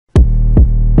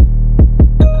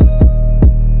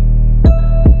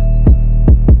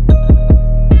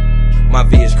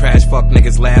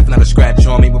laugh, not a scratch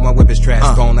on me, but my whip is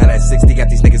trash. Gone out at 60, got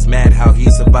these niggas mad how he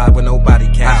survived with nobody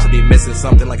cash. Should be missing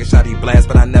something like a shotty blast,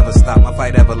 but I never stop, my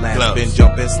fight ever lasts. Been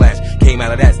jumping, slash, came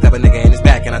out of that, stab a nigga in his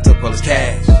back, and I took all his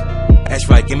cash. That's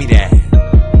right, give me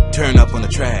that. Turn up on the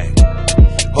track.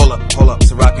 Hold up,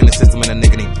 chiraq in the system and a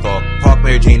nigga named Thor. Park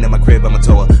Mary Jane in my crib, I'm a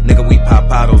tour. Nigga, we pop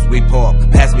bottles, we pour.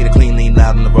 Pass me the clean, lean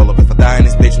loud in the roll up. If I die in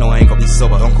this bitch, no, I ain't gon' be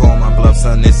sober. Don't call my bluff,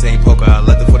 son, this ain't poker. I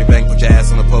let the 40 bang, put your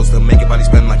ass on the poster. Make your body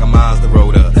spin like a Mazda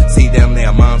rotor. See them, they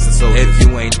are monsters, so if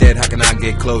you ain't dead, how can I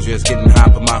get closure? It's getting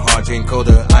hot, but my heart ain't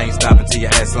colder. I ain't stopping till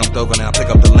your ass slumped over. Now I pick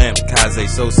up the limb,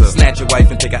 Kaze Sosa. Snatch your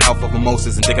wife and take her out for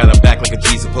mimosas and take out her back like a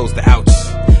G supposed to, ouch.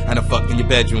 And I fucked in your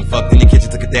bedroom, fucked in your kitchen,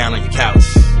 took it down on your couch.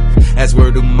 As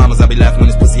word to my mamas, I be laughing when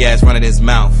this pussy ass running his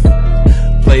mouth.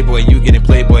 Playboy, you getting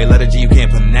playboy, letter G you can't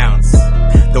pronounce.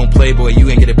 Don't playboy, you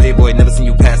ain't getting playboy, never seen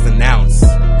you past an ounce.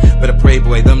 Better pray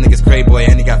boy, them niggas cray boy,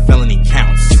 and they got felony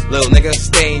counts. Little nigga,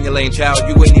 stay in your lane, child.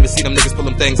 You wouldn't even see them niggas pull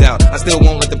them things out. I still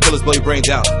won't let them killers blow your brains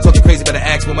out. Talking crazy, better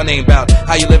ask what my name bout.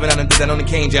 How you living? I done did that on the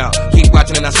cane job. Keep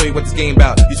watching and I'll show you what this game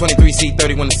bout. You 23, C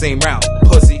 31 the same route,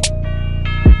 pussy.